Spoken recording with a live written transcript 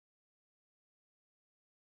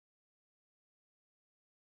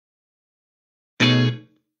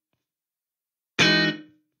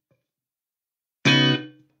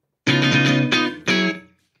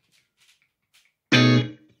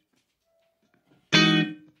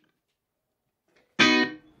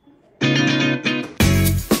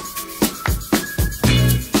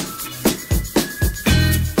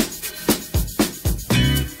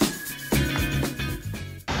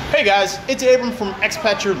Hey guys, it's Abram from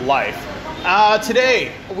Expat Your Life.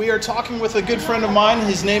 Today we are talking with a good friend of mine.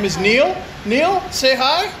 His name is Neal. Neal, say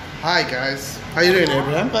hi. Hi guys. How you doing,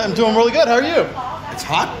 Abraham? I'm doing really good. How are you? It's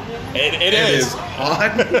hot. It is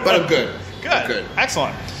hot, but I'm good. Good. I'm good.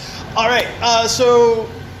 Excellent. All right. So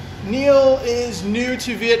Neal is new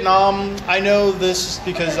to Vietnam. I know this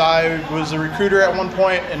because I was a recruiter at one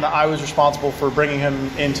point, and I was responsible for bringing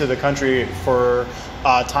him into the country for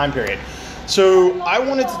a time period. So I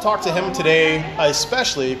wanted to talk to him today,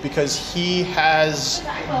 especially because he has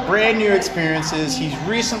brand new experiences. He's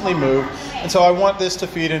recently moved, and so I want this to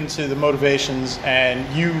feed into the motivations and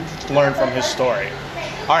you learn from his story.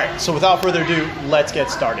 All right. So without further ado, let's get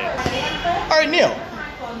started. All right, Neal.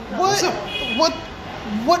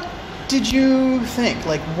 What did you think?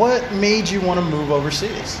 Like, what made you want to move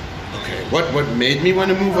overseas? Okay. What made me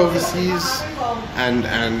want to move overseas? And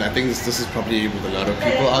I think this is probably with a lot of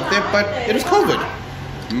people out there, but it was COVID.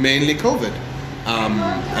 Mainly COVID.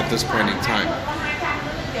 At this point in time,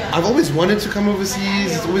 I've always wanted to come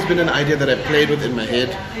overseas. It's always been an idea that I played with in my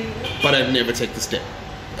head, but I'd never take the step.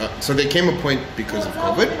 So there came a point because of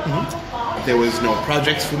COVID. There was no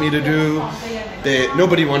projects for me to do.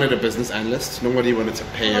 Nobody wanted a business analyst. Nobody wanted to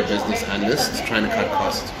pay a business analyst, trying to cut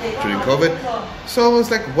costs during COVID. So I was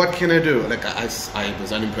like, what can I do? Like I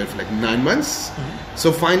was unemployed for like 9 months.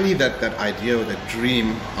 So finally that idea or that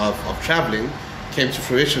dream of traveling came to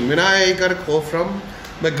fruition when I got a call from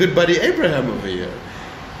my good buddy Abraham over here,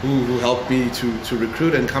 who helped me to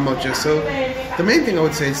recruit and come out here. So the main thing I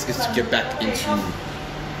would say is to get back into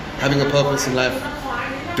having a purpose in life,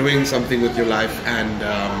 doing something with your life, and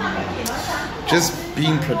just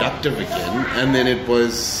being productive again. And then it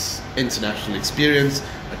was international experience,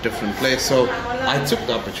 a different place. So I took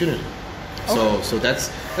the opportunity. Okay. So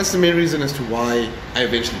that's the main reason as to why I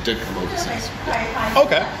eventually did come overseas.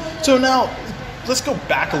 Okay. So now let's go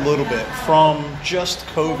back a little bit from just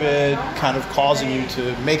COVID kind of causing you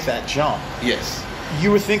to make that jump. Yes. You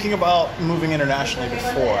were thinking about moving internationally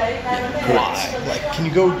before. Yeah, why? Like, can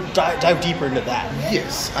you go dive deeper into that?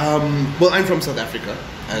 Yes. Well, I'm from South Africa,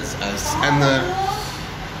 and the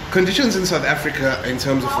conditions in South Africa in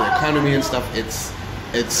terms of the economy and stuff, it's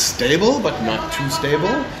stable but not too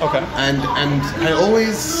stable. Okay. And I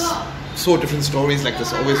always saw different stories like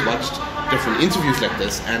this. I always watched different interviews like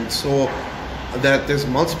this and saw that there's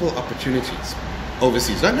multiple opportunities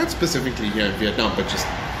overseas. Not specifically here in Vietnam, but just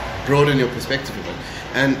broaden your perspective of it.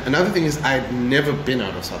 And another thing is I'd never been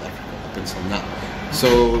out of South Africa up until now.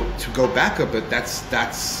 So to go back a bit,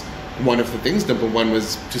 that's one of the things. Number one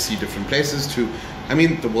was to see different places,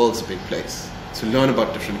 the world's a big place. To learn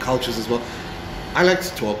about different cultures as well. I like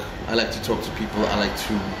to talk. I like to talk to people. I like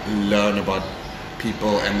to learn about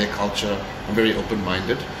people and their culture. I'm very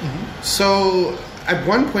open-minded. So at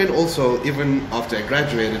one point also, even after I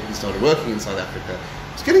graduated and started working in South Africa,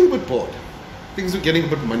 I was getting a bit bored. Things were getting a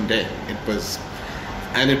bit mundane. It was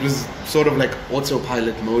sort of like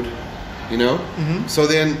autopilot mode, you know? So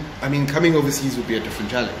then, coming overseas would be a different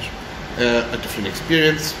challenge, a different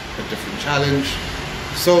experience, a different challenge.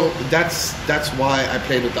 So that's why I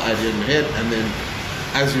played with the idea in my head. And then,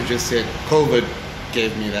 as you just said, COVID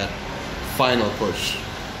gave me that final push.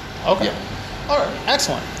 Okay. Yeah. All right.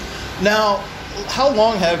 Excellent. Now, how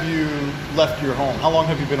long have you left your home? How long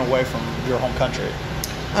have you been away from your home country?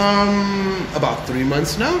 About 3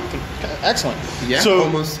 months now. Okay, excellent. Yeah, so,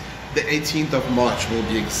 almost the 18th of March will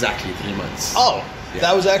be exactly 3 months. Oh, yeah.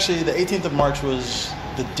 That was actually, the 18th of March was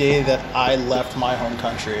the day that I left my home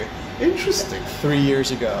country. Interesting. 3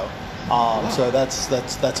 years ago. Wow. So that's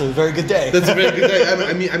a very good day. That's a very good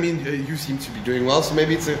day. You seem to be doing well, so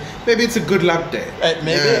maybe it's a good luck day.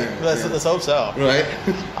 Maybe. Let's hope so. Right.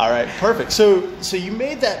 All right. Perfect. So you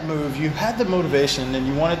made that move. You had the motivation, and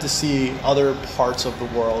you wanted to see other parts of the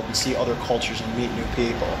world and see other cultures and meet new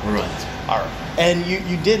people. Right. All right. And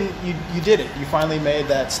you did it. You finally made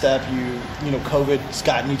that step. COVID's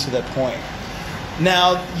gotten you to that point.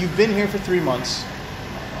 Now you've been here for 3 months.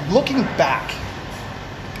 Looking back,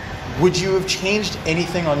 would you have changed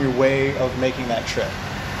anything on your way of making that trip?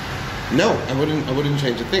 No, I wouldn't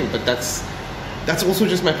change a thing. But that's also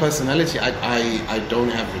just my personality. I don't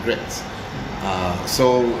have regrets.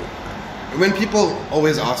 So when people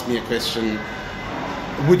always ask me a question,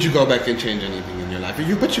 would you go back and change anything in your life?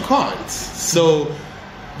 But you can't. So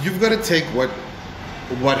you've got to take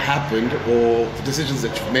what happened or the decisions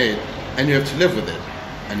that you've made, and you have to live with it,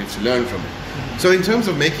 and you have to learn from it. So in terms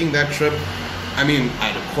of making that trip, I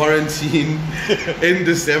had a quarantine in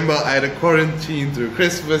December, I had a quarantine through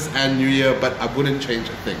Christmas and New Year, but I wouldn't change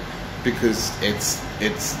a thing. because it's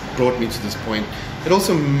brought me to this point. It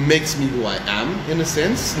also makes me who I am, in a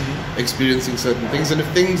sense, experiencing certain things. And if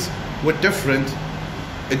things were different,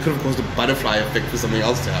 it could have caused a butterfly effect for something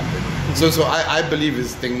else to happen. So I believe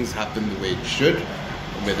as things happen the way it should,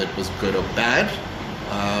 whether it was good or bad.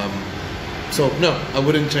 So no, I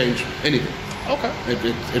wouldn't change anything. Okay.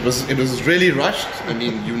 It was really rushed. I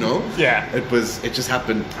mean, you know. Yeah. It just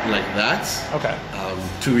happened like that. Okay.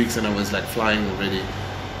 2 weeks and I was like flying already.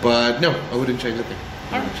 But no, I wouldn't change anything.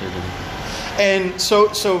 I wouldn't change anything. And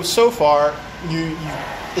so far, you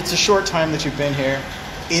it's a short time that you've been here.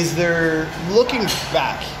 Is there, looking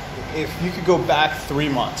back, if you could go back 3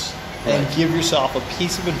 months and give yourself a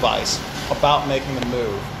piece of advice about making the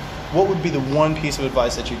move, what would be the one piece of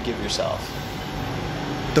advice that you'd give yourself?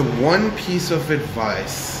 The one piece of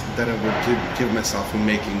advice that I would give myself for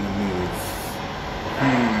making the move,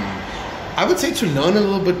 I would say to learn a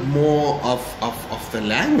little bit more of the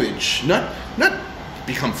language, not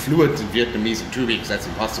become fluent in Vietnamese in 2 weeks, that's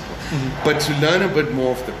impossible. But to learn a bit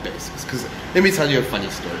more of the basics. Because let me tell you a funny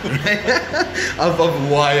story, right? of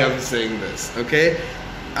why I'm saying this, okay?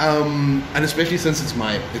 And especially since it's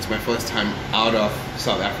my first time out of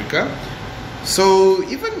South Africa. So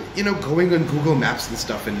even, going on Google Maps and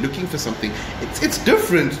stuff and looking for something, it's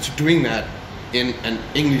different to doing that in an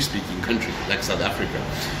English-speaking country like South Africa.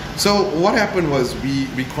 So what happened was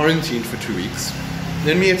we quarantined for 2 weeks.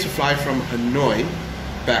 Then we had to fly from Hanoi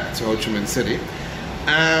back to Ho Chi Minh City,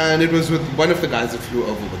 and it was with one of the guys that flew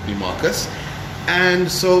over with me, Marcus.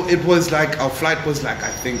 And so it was like, our flight was like,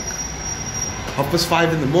 I think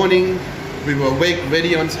 5:30 in the morning. We were awake,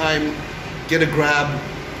 ready on time, get a grab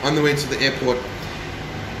on the way to the airport,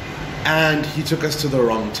 and he took us to the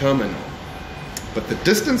wrong terminal. But the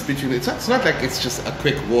distance between, it's not like it's just a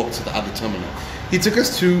quick walk to the other terminal. He took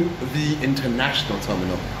us to the international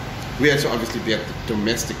terminal. We had to obviously be at the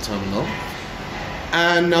domestic terminal.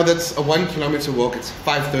 And now that's a 1 kilometer walk. It's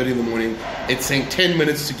 5:30 in the morning. It's saying 10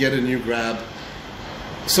 minutes to get a new grab.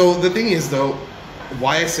 So the thing is though,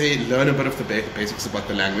 why I say learn a bit of the basics about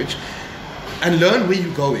the language and learn where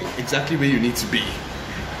you're going, exactly where you need to be.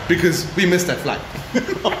 Because we missed that flight.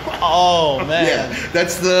 Oh man. Yeah,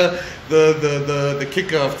 that's the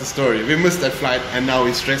kicker of the story. We missed that flight and now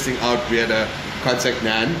we're stressing out. We had to contact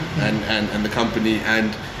Nan and the company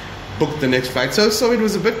and booked the next flight. So it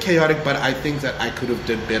was a bit chaotic, but I think that I could have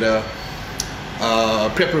did better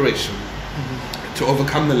preparation to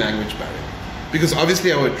overcome the language barrier. Because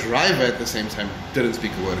obviously our driver at the same time didn't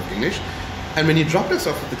speak a word of English. And when he dropped us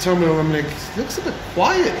off at the terminal, I'm like, it looks a bit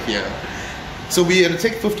quiet here. So we had to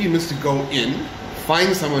take 15 minutes to go in,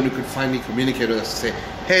 find someone who could finally communicate with us to say,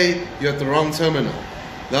 hey, you're at the wrong terminal.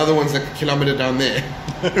 The other one's like a kilometer down there,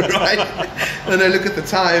 right? And I look at the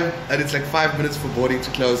time, and it's like 5 minutes for boarding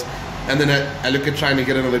to close. And then I look at trying to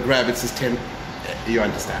get another grab, it says 10. You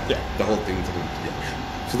understand? Yeah. The whole thing.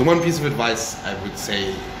 Yeah. So the one piece of advice I would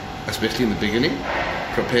say, especially in the beginning,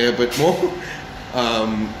 prepare a bit more.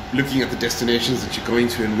 Looking at the destinations that you're going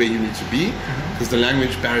to and where you need to be, because the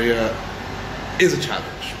language barrier is a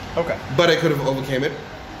challenge. Okay. But I could have overcame it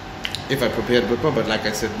if I prepared a bit more. But like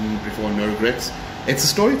I said before, no regrets. It's a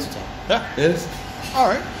story to tell. Yeah. Yes. All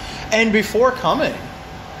right. And before coming,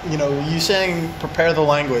 you saying prepare the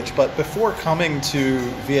language, but before coming to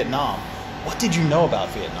Vietnam, what did you know about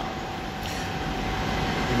Vietnam?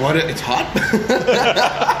 It's hot.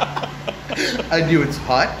 I knew it's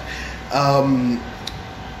hot.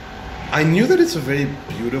 I knew that it's a very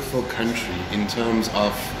beautiful country in terms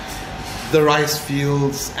of the rice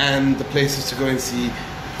fields and the places to go and see.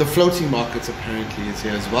 The floating markets apparently is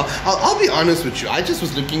here as well. I'll be honest with you. I just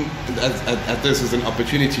was looking at this as an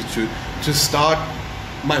opportunity to start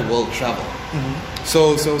my world travel.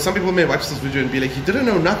 So some people may watch this video and be like, you didn't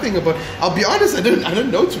know nothing about. I'll be honest, I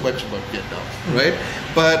didn't know too much about Vietnam, right?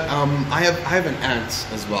 But I have an aunt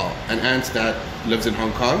as well, an aunt that lives in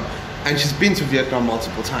Hong Kong, and she's been to Vietnam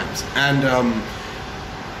multiple times, and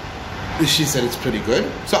she said it's pretty good.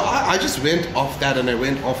 So I just went off that, and I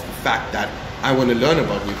went off the fact that I want to learn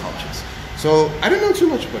about new cultures. So I don't know too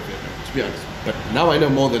much about Vietnam, to be honest, but now I know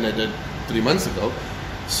more than I did 3 months ago.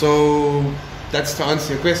 So that's to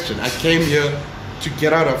answer your question. I came here to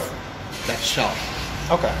get out of that shell.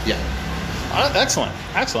 Okay. Yeah.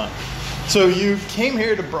 Excellent. So you came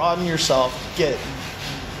here to broaden yourself, get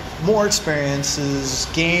more experiences,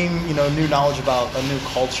 gain new knowledge about a new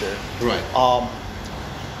culture. Right.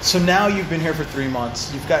 So now you've been here for 3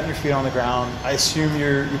 months. You've gotten your feet on the ground. I assume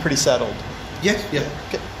you're pretty settled. Yeah.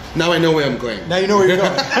 Okay. Now I know where I'm going. Now you know where you're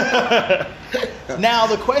going. Now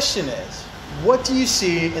the question is, what do you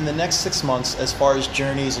see in the next 6 months as far as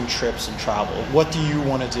journeys and trips and travel? What do you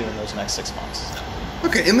want to do in those next 6 months?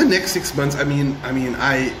 Okay, in the next 6 months, I'm here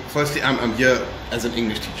as an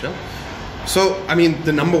English teacher. So, I mean,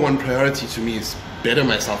 the number one priority to me is better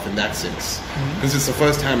myself in that sense. Because it's the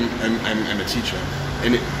first time I'm a teacher.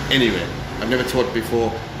 Anyway, I've never taught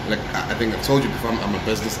before. Like, I think I've told you before, I'm a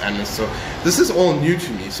business analyst. So this is all new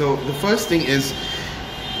to me. So the first thing is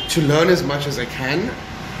to learn as much as I can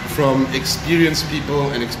from experienced people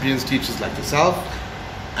and experienced teachers like yourself,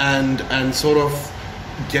 and sort of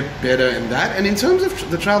get better in that. And in terms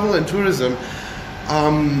of the travel and tourism,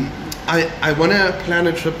 I want to plan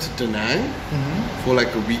a trip to Da Nang for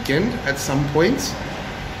like a weekend at some point,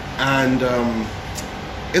 and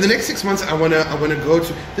in the next 6 months I want to go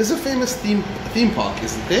to. There's a famous theme park,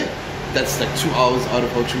 isn't there? That's like 2 hours out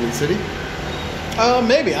of Ho Chi Minh City.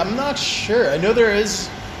 Maybe, I'm not sure. I know there is.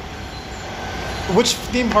 Which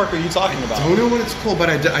theme park are you talking about? I don't know what it's called, but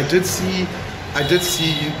I did see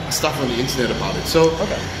stuff on the internet about it. So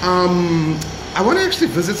okay. I want to actually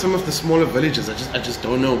visit some of the smaller villages. I just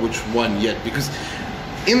don't know which one yet, because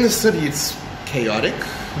in the city it's chaotic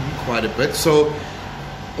quite a bit. So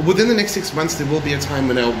within the next 6 months there will be a time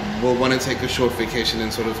when I will want to take a short vacation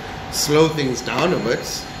and sort of slow things down a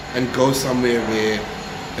bit and go somewhere where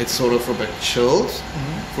it's sort of a bit chilled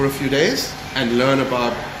for a few days and learn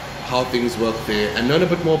about how things work there and learn a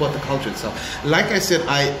bit more about the culture itself. Like I said,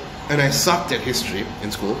 I sucked at history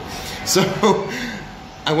in school, so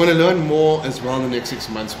I want to learn more as well in the next 6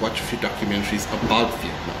 months, watch a few documentaries about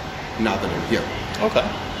Vietnam now that I'm here. Okay.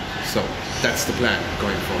 So that's the plan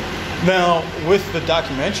going forward. Now, with the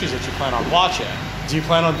documentaries that you plan on watching, do you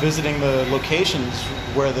plan on visiting the locations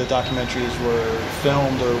where the documentaries were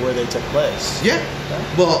filmed or where they took place? Yeah.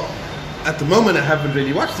 Okay. Well, at the moment I haven't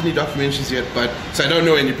really watched any documentaries yet, so I don't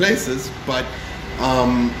know any places, but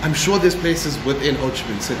I'm sure there's places within Ho Chi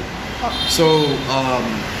Minh City. So,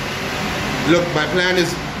 look, my plan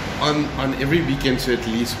is on every weekend to at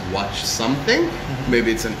least watch something.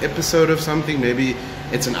 Maybe it's an episode of something, maybe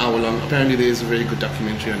it's an hour long. Apparently there is a very good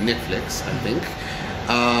documentary on Netflix, I think.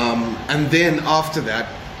 And then after that,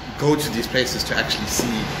 go to these places to actually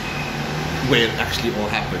see where it actually all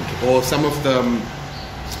happened. Or some of the,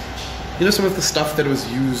 some of the stuff that was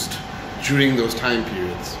used during those time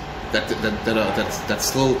periods that's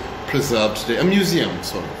still preserved today. A museum,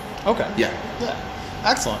 sort of. Okay. Yeah.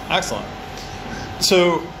 Excellent.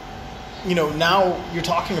 So, now you're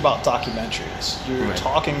talking about documentaries. You're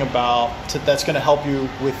talking about that's going to help you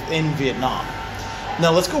within Vietnam.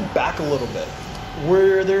 Now let's go back a little bit.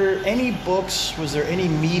 Were there any books? Was there any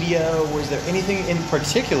media? Was there anything in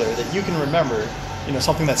particular that you can remember?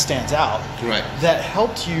 Something that stands out. Right. That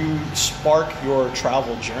helped you spark your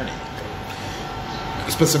travel journey.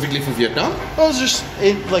 Specifically for Vietnam? Well, it was just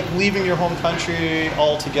like leaving your home country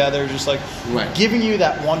altogether, just like giving you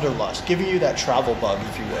that wanderlust, giving you that travel bug,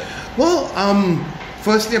 if you would. Well,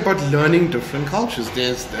 firstly about learning different cultures.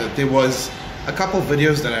 There was a couple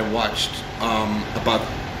videos that I watched about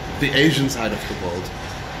the Asian side of the world,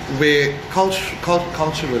 where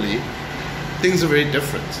culturally things are very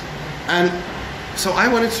different, and so I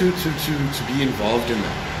wanted to be involved in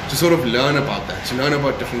that, to sort of learn about that, to learn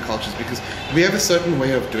about different cultures, because we have a certain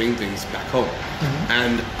way of doing things back home.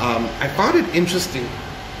 And I found it interesting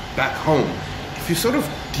back home, if you sort of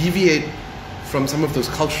deviate from some of those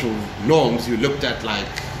cultural norms, you looked at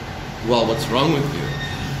like, well, what's wrong with you?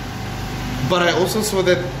 But I also saw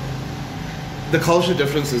that the culture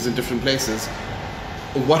differences in different places,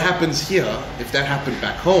 what happens here, if that happened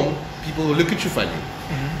back home, people will look at you funny,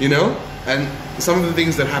 And some of the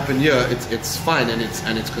things that happen here, it's fine and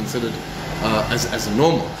it's considered as a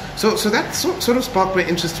normal. So that sort of sparked my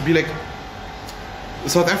interest to be like,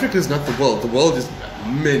 South Africa is not the world. The world is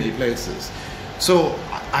many places. So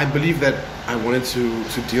I believe that I wanted to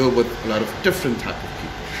deal with a lot of different type of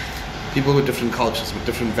people with different cultures, with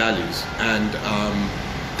different values, and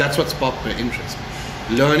that's what sparked my interest.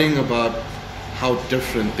 Learning about how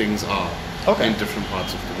different things are. In different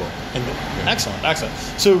parts of the world. Excellent.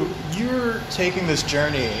 So you're taking this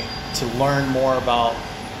journey to learn more about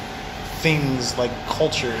things like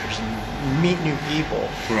cultures and meet new people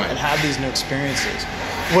and have these new experiences.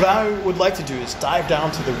 What I would like to do is dive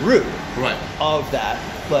down to the root of that,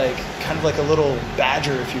 like kind of like a little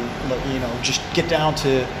badger, if you just get down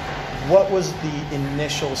to what was the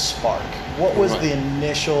initial spark? What was the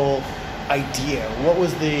initial idea?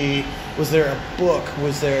 Was there a book?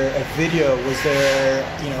 Was there a video? Was there,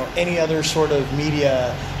 any other sort of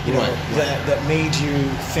media, that made you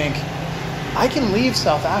think, I can leave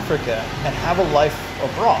South Africa and have a life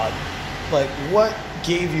abroad? Like, what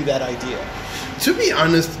gave you that idea? To be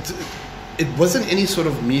honest, it wasn't any sort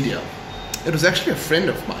of media. It was actually a friend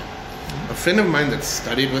of mine. A friend of mine that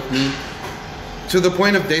studied with me to the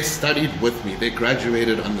point of they studied with me. They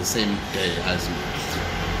graduated on the same day as me.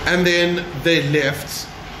 And then they left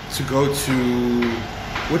to go to,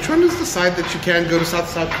 which one is the side that you can go to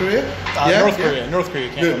South Korea? North Korea. North Korea.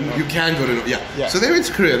 You can go to, yeah. So they went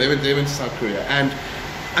to Korea. They went to South Korea. And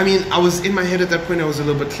I mean, I was in my head at that point, I was a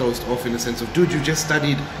little bit closed off in the sense of, dude, you just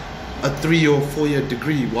studied a 3 or 4 year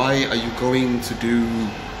degree. Why are you going to do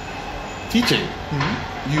teaching?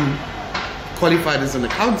 Mm-hmm. You qualified as an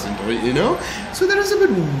accountant, or you know? So that was a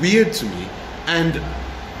bit weird to me. And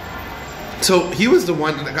so he was the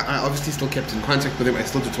one, like, I obviously still kept in contact with him. I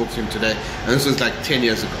still do talk to him today. And this was like 10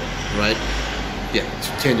 years ago, right? Yeah,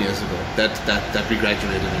 10 years ago that we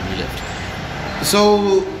graduated and we left.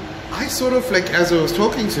 So I sort of like, as I was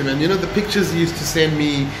talking to him, and you know, the pictures he used to send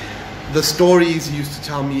me, the stories he used to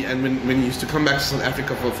tell me, and when he used to come back to South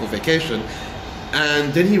Africa for vacation,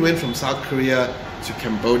 and then he went from South Korea to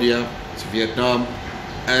Cambodia to Vietnam,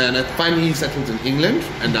 and finally he settled in England,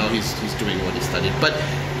 and now he's doing what he studied. But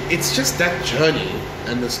it's just that journey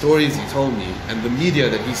and the stories he told me and the media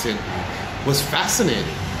that he sent me was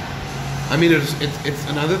fascinating. I mean, it's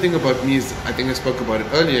another thing about me is, I think I spoke about it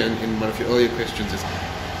earlier in one of your earlier questions, is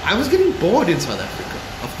I was getting bored in South Africa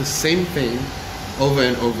of the same thing over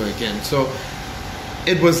and over again. So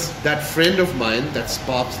it was that friend of mine that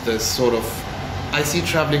sparked this sort of, I see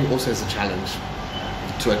traveling also as a challenge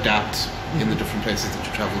to adapt in the different places that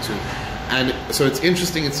you travel to. And so it's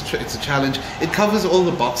interesting, it's a challenge. It covers all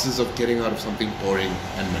the boxes of getting out of something boring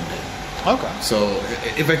and mundane. Okay. So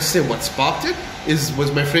if I just say what sparked it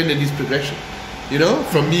was my friend and his progression. You know,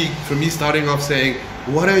 from me starting off saying,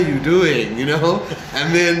 what are you doing? You know?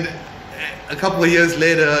 And then a couple of years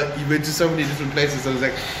later, he went to so many different places. I was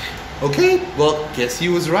like, okay, well, guess he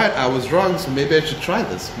was right. I was wrong. So maybe I should try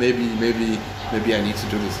this. Maybe I need to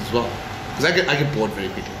do this as well. Because I get bored very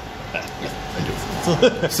quickly. Yeah,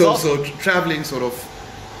 I do. So traveling sort of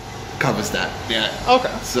covers that. Yeah.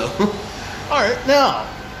 Okay. So. All right.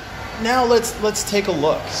 Now let's take a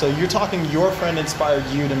look. So you're talking your friend inspired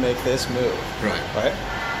you to make this move. Right.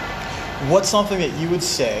 What's something that you would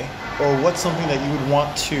say, or what's something that you would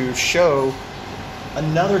want to show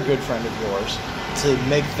another good friend of yours to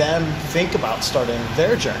make them think about starting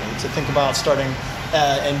their journey, to think about starting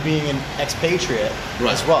and being an expatriate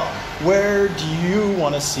as well? Where do you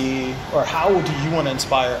want to see, or how do you want to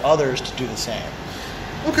inspire others to do the same?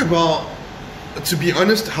 Okay, well, to be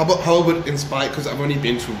honest, how I would inspire, because I've only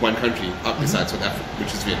been to one country besides South Africa,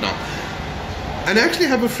 which is Vietnam. And I actually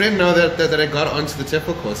have a friend now that I got onto the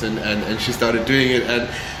TEFL course, and she started doing it. And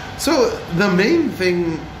so the main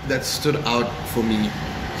thing that stood out for me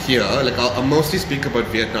here, like I'll mostly speak about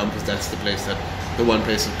Vietnam because that's the one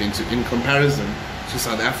place I've been to in comparison to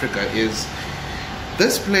South Africa, is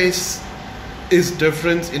this place is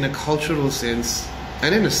different in a cultural sense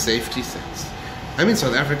and in a safety sense. I mean,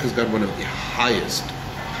 South Africa's got one of the highest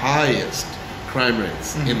crime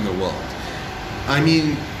rates in the world. I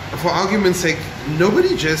mean, for argument's sake,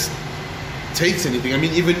 nobody just takes anything. I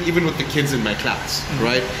mean, even with the kids in my class,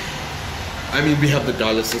 right? I mean, we have the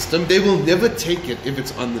dollar system. They will never take it if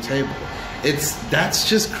it's on the table. That's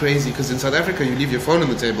just crazy, because in South Africa, you leave your phone on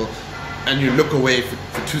the table and you look away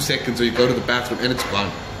for 2 seconds, or you go to the bathroom and it's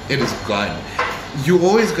gone. It is gone. You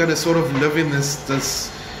always got to sort of live in the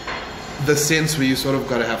sense where you sort of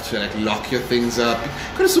got to have to like lock your things up.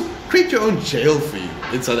 You got to create your own jail for you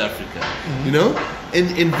in South Africa, you know?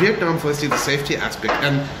 In Vietnam, firstly, the safety aspect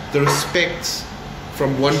and the respect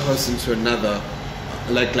from one person to another,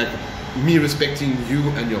 like me respecting you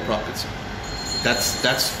and your property.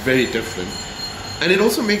 That's very different. And it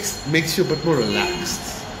also makes you a bit more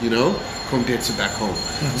relaxed, you know, compared to back home.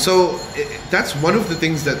 So that's one of the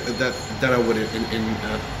things that I would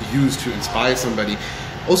use to inspire somebody.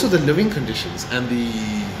 Also the living conditions and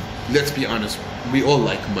let's be honest, we all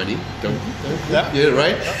like money, don't we? Yeah,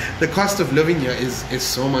 right? Yeah. The cost of living here is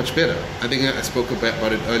so much better. I think I spoke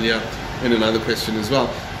about it earlier in another question as well.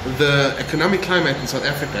 The economic climate in South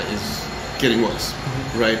Africa is getting worse,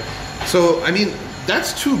 right? So, I mean,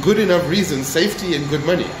 that's two good enough reasons, safety and good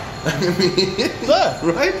money. I mean,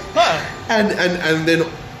 right? And then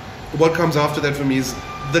what comes after that for me is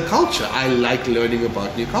the culture. I like learning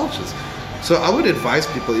about new cultures. So I would advise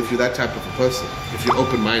people, if you're that type of a person, if you're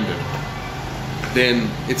open-minded, then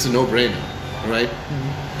it's a no-brainer, right?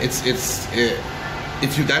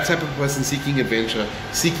 If you're that type of person seeking adventure,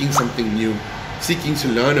 seeking something new, seeking to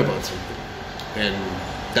learn about something, then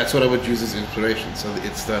that's what I would use as inspiration. So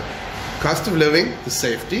it's the cost of living, the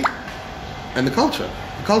safety, and the cultural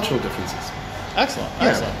differences. Excellent.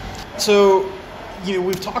 So,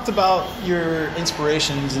 we've talked about your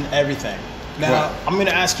inspirations and everything. Now, Well- I'm going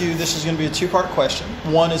to ask you, this is going to be a two-part question.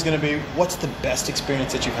 One is going to be, what's the best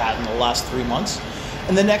experience that you've had in the last 3 months?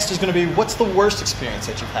 And the next is going to be, what's the worst experience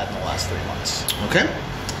that you've had in the last 3 months? Okay.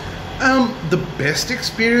 The best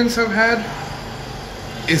experience I've had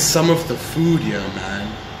is some of the food here,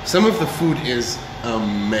 man. Some of the food is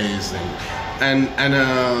amazing. And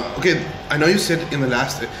okay, I know you said in the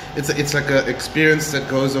last, it's like an experience that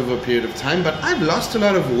goes over a period of time, but I've lost a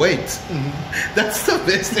lot of weight. Mm-hmm. That's the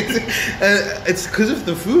best thing. It's because of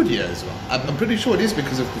the food here as well. I'm pretty sure it is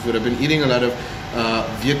because of the food. I've been eating a lot of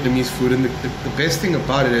Vietnamese food, and the best thing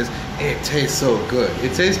about it is it tastes so good.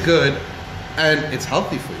 It tastes good, and it's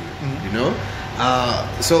healthy for you, mm-hmm. you know?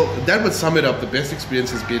 So that would sum it up. The best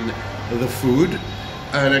experience has been the food.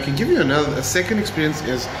 And I can give you a second experience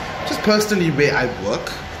is just personally where I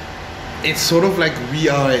work. It's sort of like we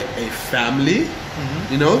are a family,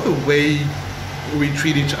 mm-hmm. you know, the way we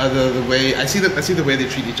treat each other, the way I see the way they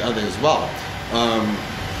treat each other as well.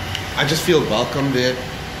 I just feel welcome there.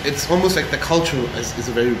 It's almost like the culture is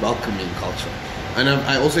a very welcoming culture. And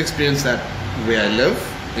I also experience that where I live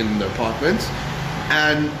in the apartment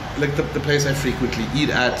and like the place I frequently eat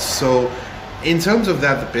at. So in terms of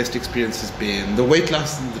that, the best experience has been the weight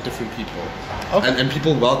loss and the different people, okay. and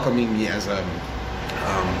people welcoming me as an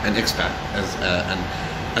expat,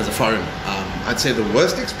 as a foreigner. I'd say the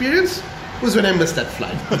worst experience was when I missed that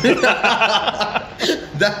flight.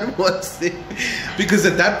 That was it, because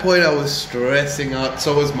at that point I was stressing out.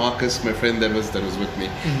 So was Marcus, my friend that was with me,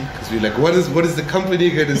 because we were like, what is the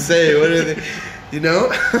company going to say? What are they, you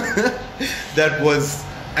know? That was.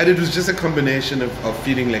 And it was just a combination of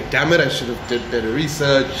feeling like, damn it, I should have did better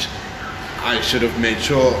research. I should have made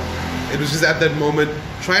sure. It was just at that moment,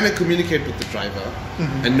 trying to communicate with the driver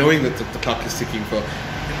mm-hmm. and knowing that the clock is ticking for.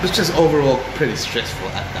 It was just overall pretty stressful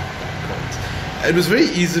at that point. It was very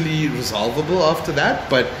easily resolvable after that,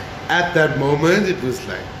 but at that moment, it was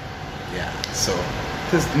like, yeah, so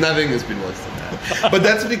because nothing has been worse than that. But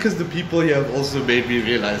that's because the people here have also made me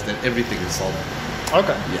realize that everything is solvable.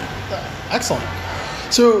 Okay. Yeah. Excellent.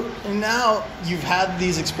 So now you've had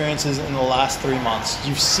these experiences in the last 3 months.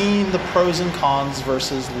 You've seen the pros and cons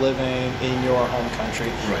versus living in your home country.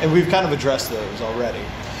 Right. And we've kind of addressed those already.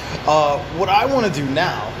 What I want to do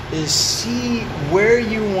now is see where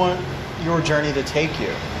you want your journey to take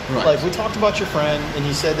you. Right. Like we talked about your friend, and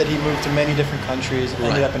he said that he moved to many different countries and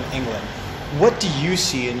ended up in England. What do you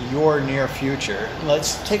see in your near future?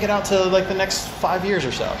 Let's take it out to like the next 5 years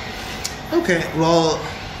or so. Okay, well,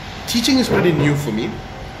 teaching is pretty new for me,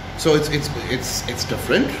 so it's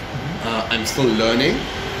different. Mm-hmm. I'm still learning.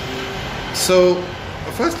 So,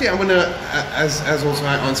 firstly, I want to, as also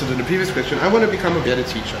I answered in the previous question, I want to become a better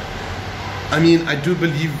teacher. I mean, I do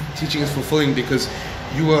believe teaching is fulfilling because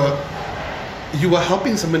you are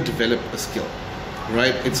helping someone develop a skill,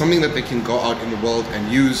 right? It's something that they can go out in the world and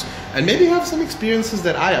use, and maybe have some experiences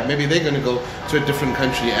that I have. Maybe they're going to go to a different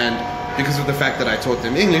country, and because of the fact that I taught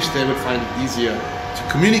them English, they would find it easier to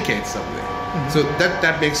communicate somewhere. Mm-hmm. So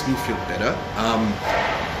that makes me feel better.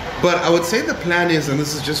 But I would say the plan is, and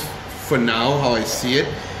this is just for now how I see it,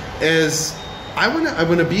 is I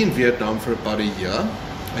wanna be in Vietnam for about a year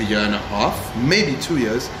and a half, maybe 2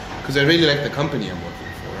 years, because I really like the company I'm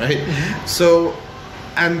working for, right? Mm-hmm. So,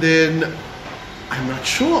 and then I'm not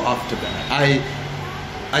sure after that.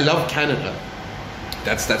 I love Canada.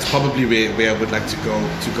 That's probably where I would like to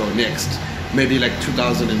go next. Maybe like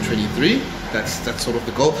 2023. That's sort of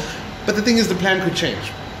the goal. But the thing is, the plan could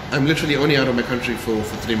change. I'm literally only out of my country for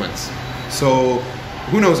 3 months. So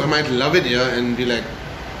who knows, I might love it here and be like,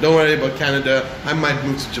 don't worry about Canada. I might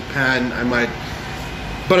move to Japan.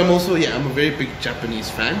 But I'm also, I'm a very big Japanese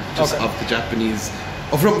fan. Just of the Japanese,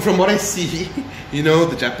 from what I see, you know,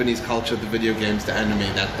 the Japanese culture, the video games, the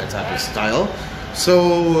anime, that type of style.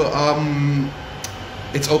 So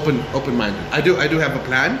it's open-minded. I do have a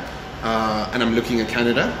plan, and I'm looking at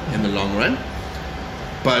Canada in the long run.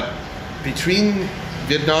 But between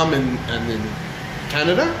Vietnam and then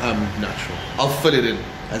Canada, I'm not sure. I'll fit it in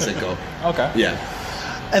as I go. Okay. Yeah.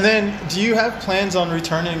 And then, do you have plans on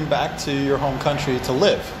returning back to your home country to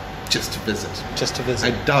live? Just to visit. Just to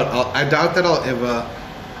visit. I doubt that I'll ever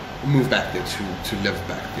move back there to live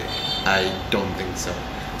back there. I don't think so.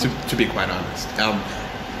 To be quite honest.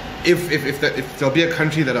 If there'll be a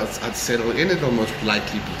country that I'd settle in, it'll most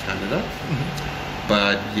likely be Canada. Mm-hmm.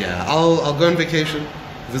 But yeah, I'll go on vacation,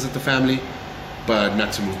 visit the family, but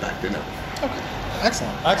not to move back there now. Okay,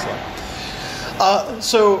 excellent.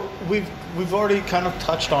 So we've already kind of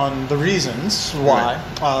touched on the reasons why,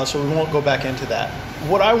 right. So we won't go back into that.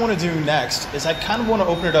 What I want to do next is I kind of want to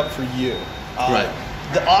open it up for you. Right.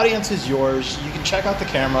 The audience is yours. You can check out the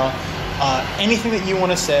camera. Anything that you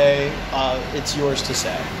want to say, it's yours to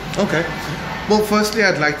say. Okay. Well, firstly,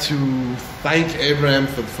 I'd like to thank Abraham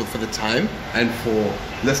for the time and for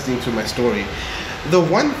listening to my story. The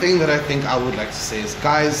one thing that I think I would like to say is,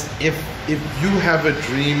 guys, if you have a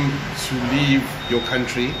dream to leave your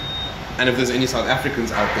country, and if there's any South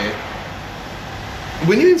Africans out there,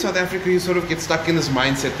 when you're in South Africa, you sort of get stuck in this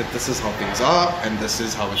mindset that this is how things are, and this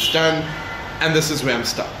is how it's done, and this is where I'm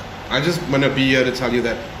stuck. I just want to be here to tell you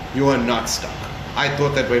that you are not stuck. I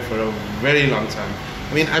thought that way for a very long time.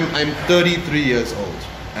 I mean, I'm 33 years old,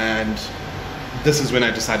 and this is when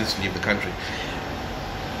I decided to leave the country.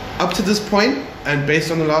 Up to this point, and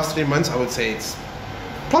based on the last 3 months, I would say it's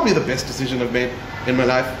probably the best decision I've made in my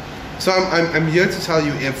life. So I'm here to tell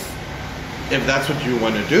you, if that's what you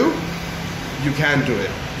want to do, you can do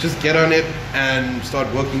it. Just get on it and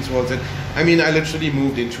start working towards it. I mean, I literally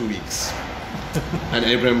moved in 2 weeks, and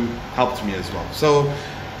Abraham helped me as well. So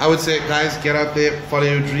I would say, guys, get out there, follow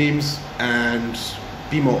your dreams, and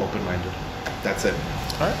be more open-minded. That's it.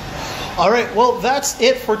 All right. All right. Well, that's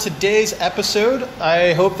it for today's episode.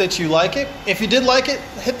 I hope that you like it. If you did like it,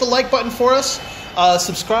 hit the like button for us,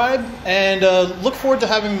 subscribe, and look forward to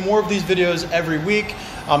having more of these videos every week.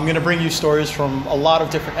 I'm going to bring you stories from a lot of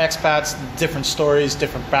different expats, different stories,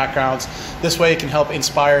 different backgrounds. This way it can help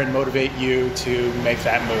inspire and motivate you to make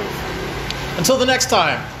that move. Until the next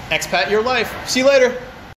time, expat your life. See you later.